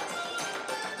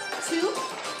 2,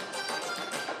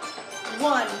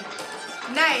 1.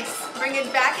 Nice. Bring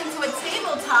it back into a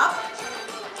tabletop.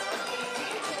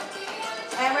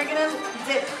 And we're gonna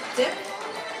dip, dip,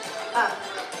 up,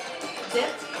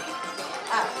 dip,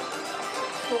 up.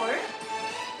 4,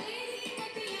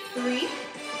 3.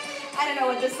 I don't know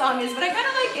what this song is, but I kind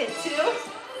of like it. 2,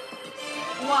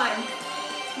 1.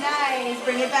 Nice.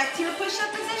 Bring it back to your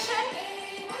push-up position.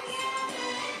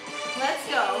 Let's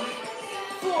go.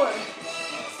 4,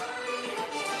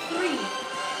 3,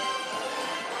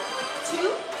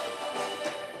 2,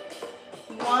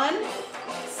 1.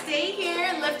 Stay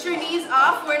here. Lift your knees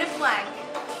off. We're in a plank.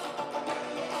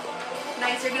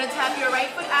 Nice. You're going to tap your right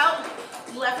foot out,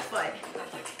 left foot.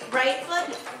 Right foot,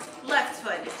 left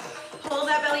foot. Hold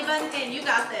that belly button in. You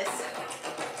got this.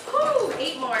 Woo!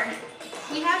 8 more.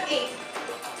 We have 8.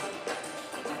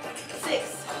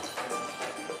 6.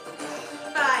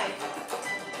 5.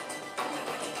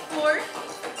 4.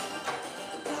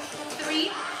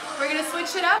 3. We're going to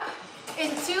switch it up in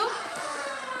 2.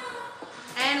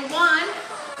 And 1.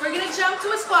 We're going to jump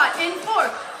to a squat in 4,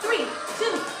 3,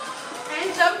 2.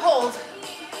 And jump, hold.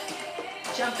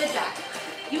 Jump it back.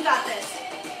 You got this.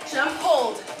 Jump,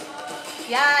 hold.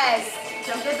 Yes.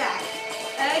 Jump it back.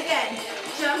 And again.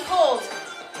 Jump, hold.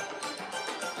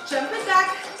 Jump it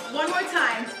back. One more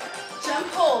time. Jump,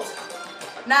 hold.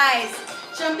 Nice.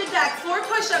 Jump it back. 4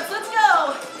 push-ups. Let's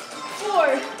go.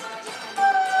 4.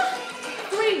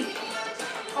 3.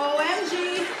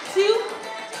 OMG. 2.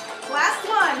 Last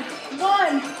one. 1.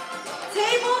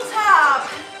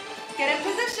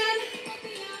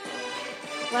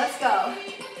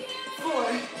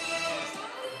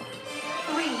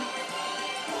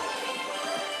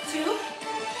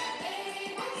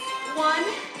 1.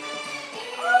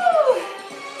 Woo!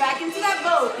 Back into that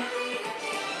boat.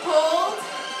 Hold.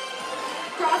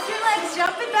 Cross your legs,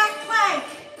 jump it back, plank.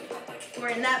 We're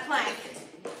in that plank.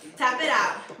 Tap it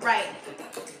out. Right,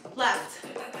 left,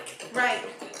 right,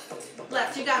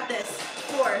 left. You got this.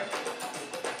 4,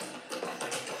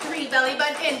 3, belly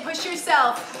button in. Push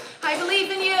yourself. I believe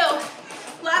in you.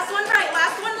 Last one right,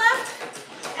 last one left.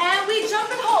 And we jump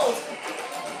and hold.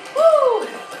 Woo!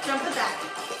 Jump it back.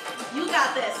 You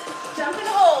got this. Jump and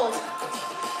hold.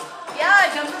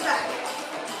 Yeah, jump it back.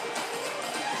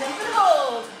 Jump and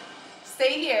hold.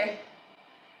 Stay here.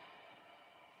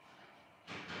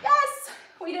 Yes,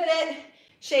 we did it.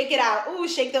 Shake it out. Ooh,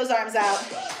 shake those arms out.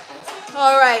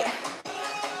 All right.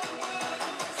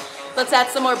 Let's add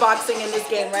some more boxing in this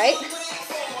game, right?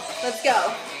 Let's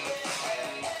go.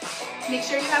 Make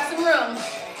sure you have some room.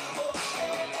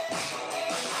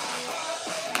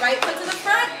 Right foot to the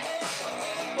front.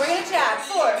 We're gonna jab.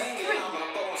 4, 3,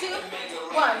 2,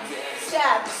 1.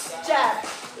 Jab, jab,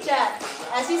 jab.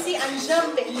 As you see, I'm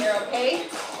jumping here, okay?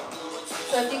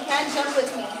 So if you can, jump with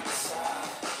me.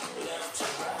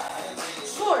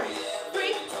 4,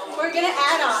 3, we're gonna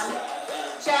add on.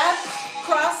 Jab,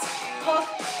 cross, hook,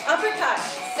 uppercut.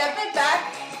 Step it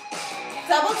back,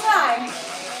 double time.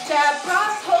 Jab,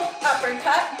 cross, hook,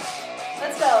 uppercut.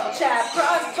 Let's go. Jab,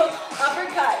 cross, hook,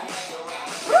 uppercut.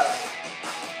 Woo.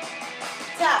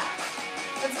 Tap.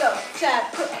 Let's go.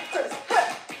 Jab, cross, hook.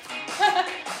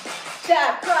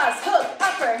 Jab, cross, hook,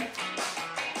 upper.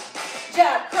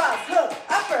 Jab, cross, hook,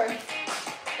 upper.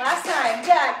 Last time.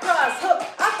 Jab, cross, hook,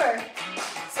 upper.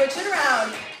 Switch it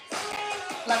around.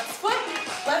 Left foot,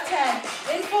 left hand.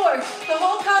 In 4. The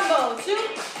whole combo. 2,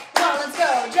 1. Let's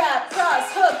go. Jab, cross,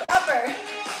 hook, upper.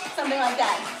 Something like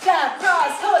that. Jab,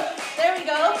 cross, hook. There we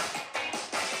go.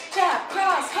 Jab,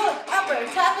 cross, hook, upper.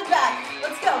 Tap it back.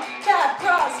 Let's go. Jab,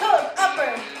 cross, hook,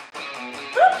 upper.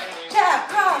 Whoop. Jab,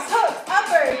 cross, hook,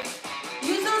 upper.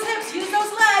 Use those hips, use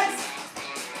those legs.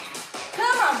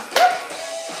 Come on. Whoop.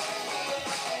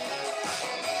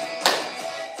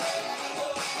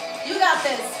 You got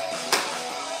this.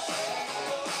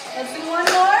 Let's do one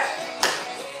more.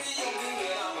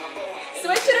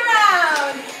 Switch it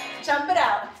around. Jump it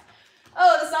out.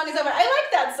 Oh, the song is over. I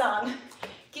like that song.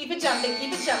 Keep it jumping,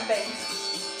 keep it jumping.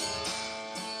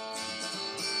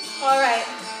 All right.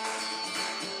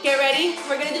 Get ready.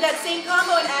 We're going to do that same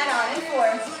combo and add on in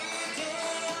 4,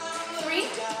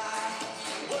 3,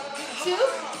 2,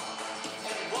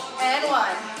 and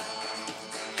 1.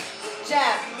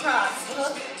 Jab, cross,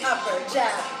 hook, upper,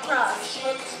 jab, cross,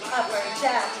 hook, upper,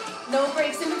 jab. No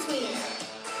breaks in between.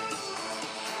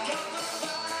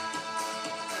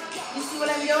 You see what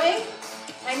I'm doing?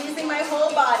 I'm using my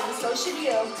whole body, so should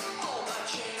you.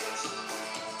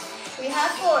 We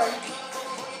have 4,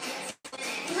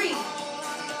 3,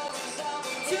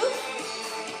 2,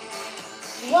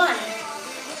 1.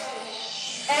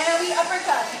 And we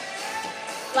uppercut.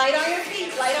 Light on your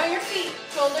feet, light on your feet.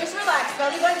 Shoulders relaxed,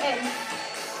 belly button in.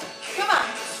 Come on.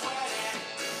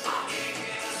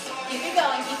 Keep it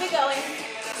going, keep it going.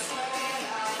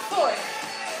 4,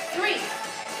 3,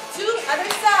 2, other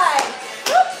side.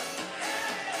 Whoop.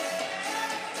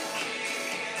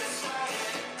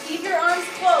 Keep your arms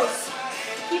close.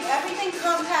 Keep everything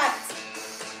compact.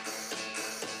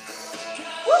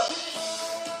 Whoop.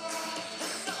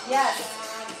 Yes.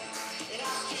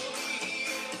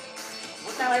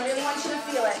 Now I really want you to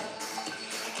feel it.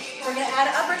 We're going to add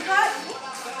an uppercut.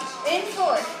 In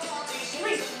 4,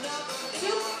 3, 2,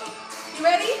 you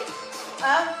ready?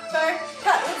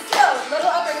 Uppercut. Let's go. Little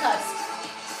uppercuts.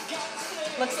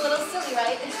 Looks a little silly,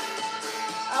 right?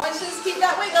 I want you to just keep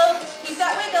that wiggle. Keep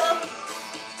that wiggle.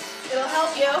 It'll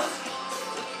help you.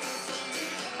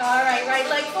 All right, right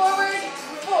leg forward.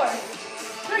 4,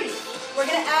 3. We're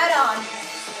going to add on.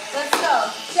 Let's go.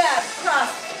 Jab,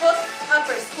 cross, hook,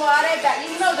 upper, squat. I bet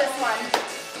you know this one.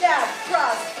 Jab,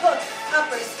 cross, hook,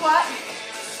 upper, squat.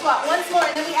 Squat. Once more,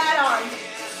 and then we add on.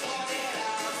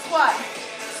 Squat.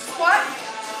 Squat.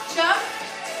 Jump.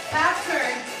 Half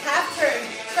turn. Half turn.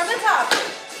 From the top.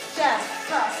 Jab,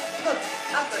 cross, hook,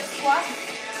 upper, squat.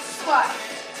 Squat.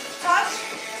 Touch.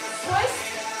 Twist.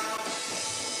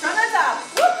 From the top.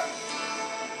 Whoop.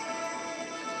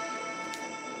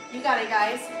 You got it,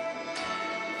 guys.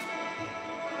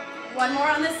 One more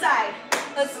on this side.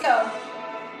 Let's go.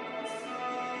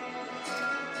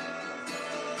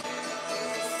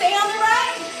 Stay on the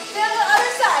right. Stay on the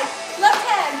other side. Left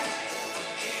hand.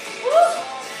 Woo.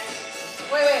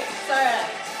 Wait. Sorry.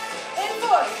 In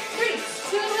 4, 3,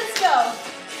 2, let's go.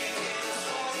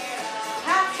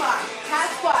 Half squat. Half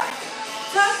squat.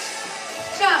 Touch.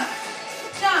 Jump.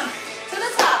 Jump. To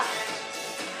the top.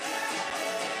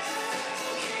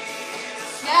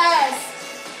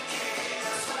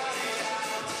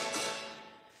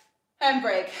 time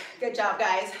break. Good job,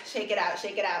 guys. Shake it out,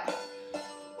 shake it out.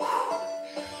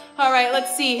 All right,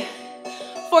 let's see.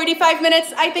 45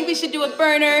 minutes. I think we should do a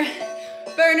burner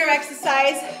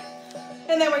exercise,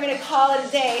 and then we're gonna call it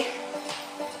a day.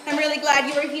 I'm really glad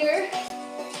you were here.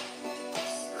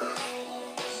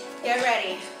 Get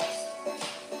ready.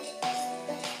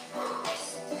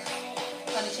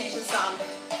 Let me change the song.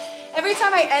 Every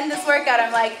time I end this workout,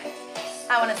 I'm like,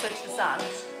 I want to switch the song.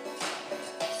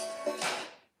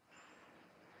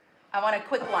 I want a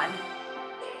quick one.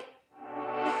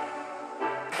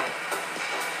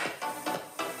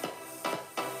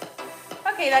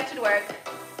 Okay, that should work.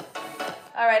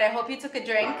 All right, I hope you took a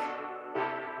drink.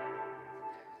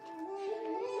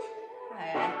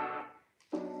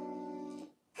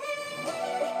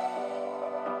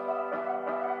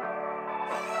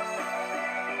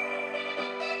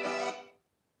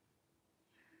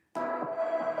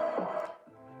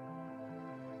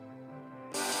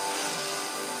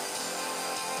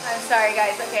 I'm sorry,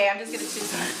 guys. Okay, I'm just gonna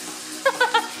choose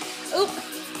one. Oop.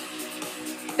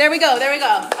 There we go, there we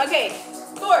go. Okay,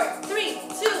 4, 3,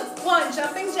 2, 1.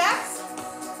 Jumping jacks.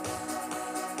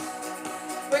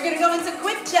 We're gonna go into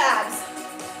quick jabs.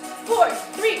 4,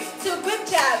 3, 2, quick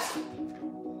jabs.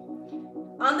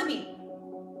 On the beat.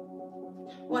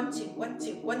 1, 2, 1,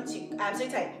 2, 1, 2. Abs are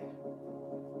tight.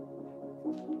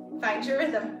 Find your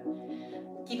rhythm.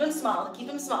 Keep them small, keep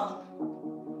them small.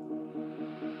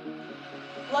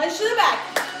 Lunge to the back.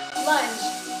 Lunge,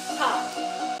 top,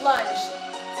 lunge,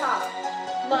 top,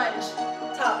 lunge,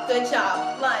 top. Good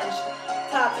job. Lunge,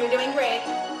 top. You're doing great.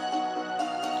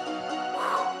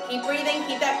 Keep breathing,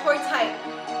 keep that core tight.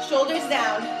 Shoulders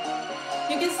down.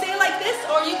 You can stay like this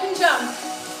or you can jump.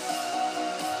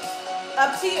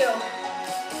 Up to you.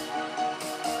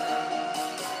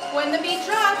 When the beat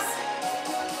drops,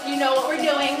 you know what we're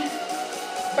doing.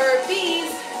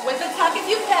 Burpees with a tuck if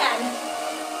you can.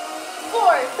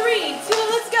 4, 3, 2,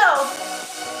 let's go.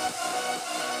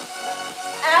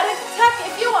 Add a tuck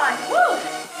if you want. Woo!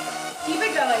 Keep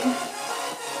it going.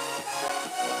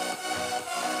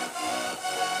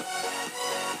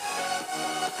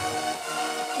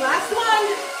 Last one.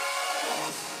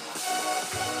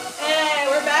 And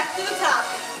we're back to the top.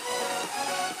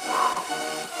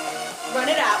 Run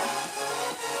it out.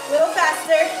 A little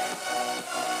faster.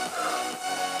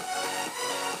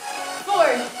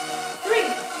 4,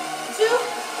 3, 2,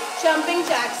 jumping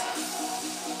jacks.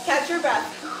 Catch your breath.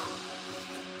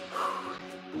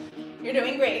 You're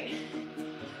doing great.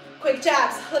 Quick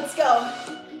jabs, let's go.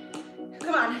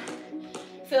 Come on,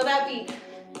 feel that beat.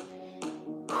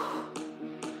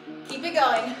 Keep it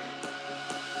going.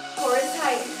 Core is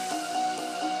tight.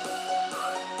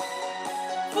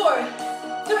 4,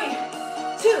 3,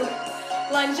 2,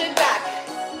 lunge it back.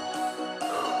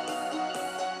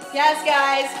 Yes,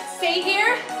 guys, stay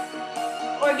here.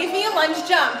 Or give me a lunge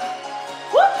jump.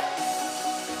 Whoop.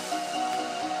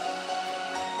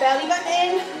 Belly button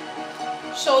in,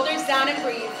 shoulders down and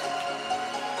breathe.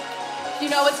 You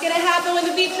know what's gonna happen when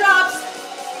the beat drops.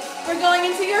 We're going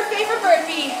into your favorite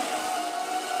burpee.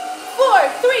 4,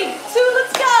 3, 2,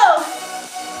 let's go.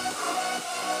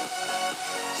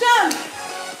 Jump.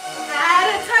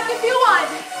 Add a tuck if you want.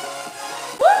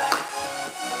 Whoop.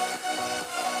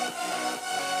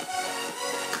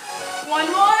 One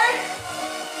more.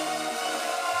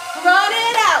 Run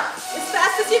it out as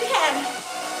fast as you can.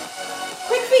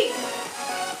 Quick feet.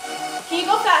 Can you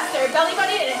go faster? Belly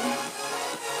button in.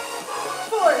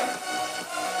 4,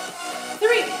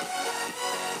 3,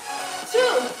 2.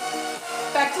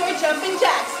 Back to our jumping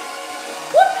jacks.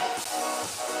 Whoop.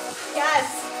 Yes.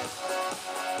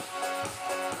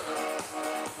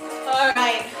 All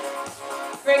right.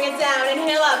 Bring it down.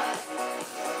 Inhale up.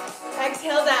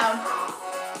 Exhale down.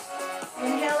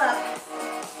 Inhale up.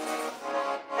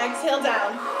 Exhale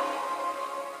down.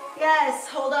 Yes,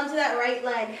 hold on to that right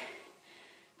leg.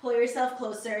 Pull yourself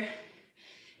closer.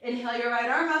 Inhale your right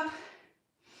arm up.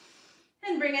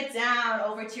 And bring it down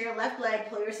over to your left leg.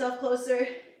 Pull yourself closer.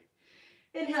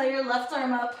 Inhale your left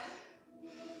arm up.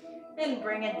 And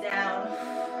bring it down.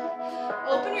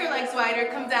 Open your legs wider.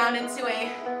 Come down into a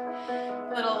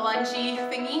little lungy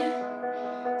thingy.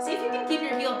 See if you can keep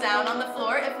your heel down on the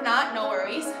floor. If not, no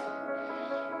worries.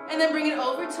 And then bring it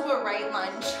over to a right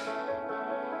lunge.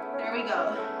 There we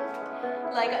go.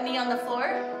 Knee on the floor.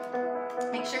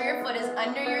 Make sure your foot is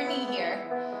under your knee here.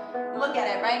 Look at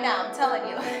it right now, I'm telling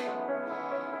you.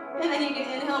 And then you can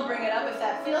inhale, bring it up if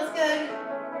that feels good.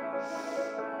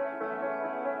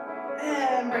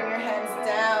 And bring your hands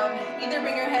down. Either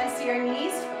bring your hands to your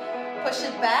knees, push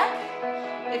it back.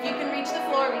 If you can reach the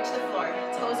floor, reach the floor.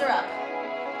 Toes are up.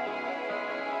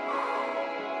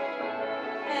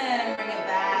 And bring it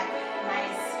back. Nice.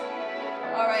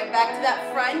 right, back to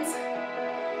that front.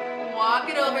 Walk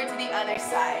it over to the other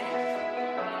side.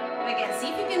 And again, see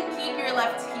if you can keep your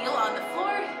left heel on the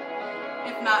floor.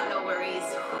 If not, no worries.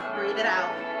 Breathe it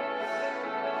out.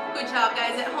 Good job,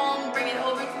 guys. At home, bring it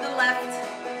over to the left.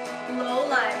 Low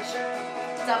lunge.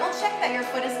 Double check that your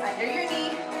foot is under your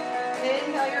knee.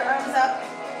 Inhale your arms up.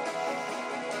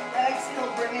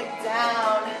 Exhale, bring it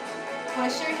down.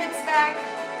 Push your hips back.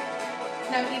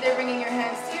 Now either bringing your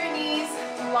hands to your knees,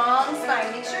 long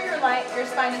spine. Make sure your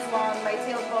spine is long. My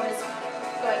tailbone is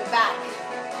going back.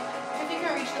 If you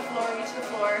can reach the floor, reach the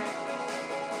floor.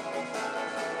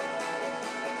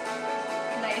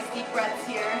 Nice deep breaths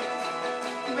here.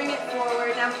 Bring it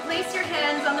forward. Now place your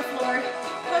hands on the floor.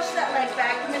 Push that leg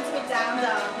back. Come into a down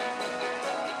dog.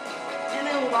 And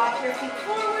then walk your feet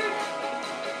forward.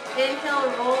 Inhale,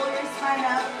 roll your spine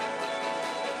up.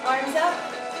 Arms up.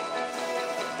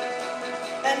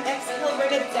 And exhale,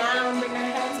 bring it down. Bring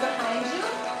your hands behind you.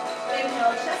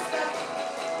 Inhale, chest up.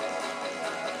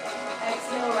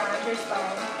 Exhale, round your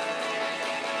spine.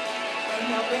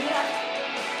 Inhale, bring it up.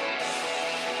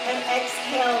 And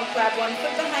exhale, grab one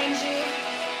foot behind you.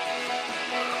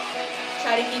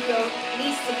 Try to keep your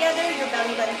knees together, your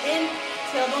belly button in,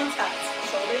 tailbone tucked,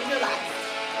 shoulders relaxed.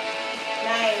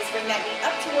 Nice, bring that knee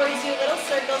up towards you, little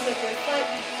circles with your foot.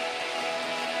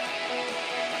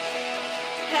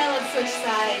 And let's switch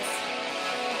sides.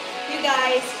 You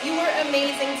guys, you were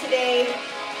amazing today.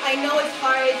 I know it's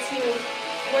hard to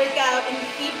work out and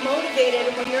keep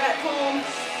motivated when you're at home,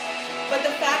 but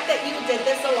the fact that you did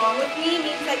this along with me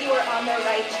means that you are on the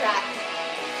right track.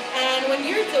 And when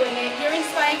you're doing it, you're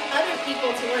inspiring other people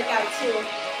to work out too.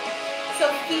 So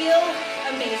feel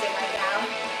amazing right now.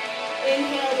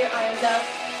 Inhale your arms up.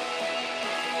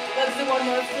 Let's do one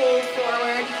more fold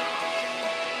forward.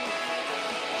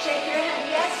 Shake your head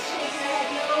yes, shake your head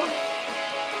no.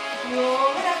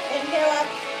 Roll it up, inhale up.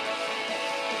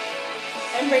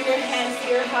 And bring your hands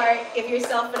to your heart. Give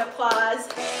yourself an applause.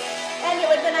 End it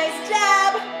with a nice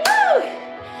jab. Woo!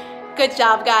 Good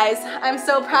job, guys. I'm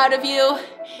so proud of you.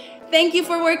 Thank you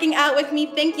for working out with me.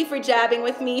 Thank you for jabbing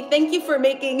with me. Thank you for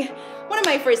making one of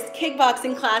my first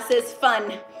kickboxing classes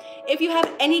fun. If you have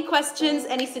any questions,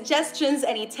 any suggestions,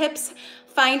 any tips,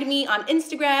 find me on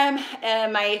Instagram.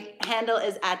 My handle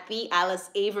is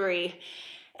 @TheAliceAvery.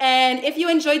 And if you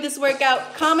enjoyed this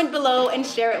workout, comment below and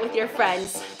share it with your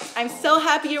friends. I'm so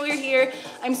happy you're here.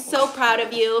 I'm so proud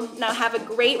of you. Now have a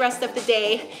great rest of the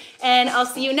day. And I'll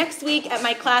see you next week at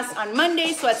my class on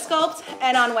Monday, so at Sculpt,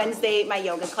 and on Wednesday, my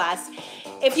yoga class.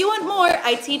 If you want more,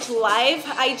 I teach live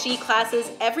IG classes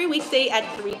every weekday at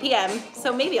 3 p.m.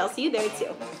 So maybe I'll see you there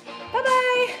too. Bye-bye.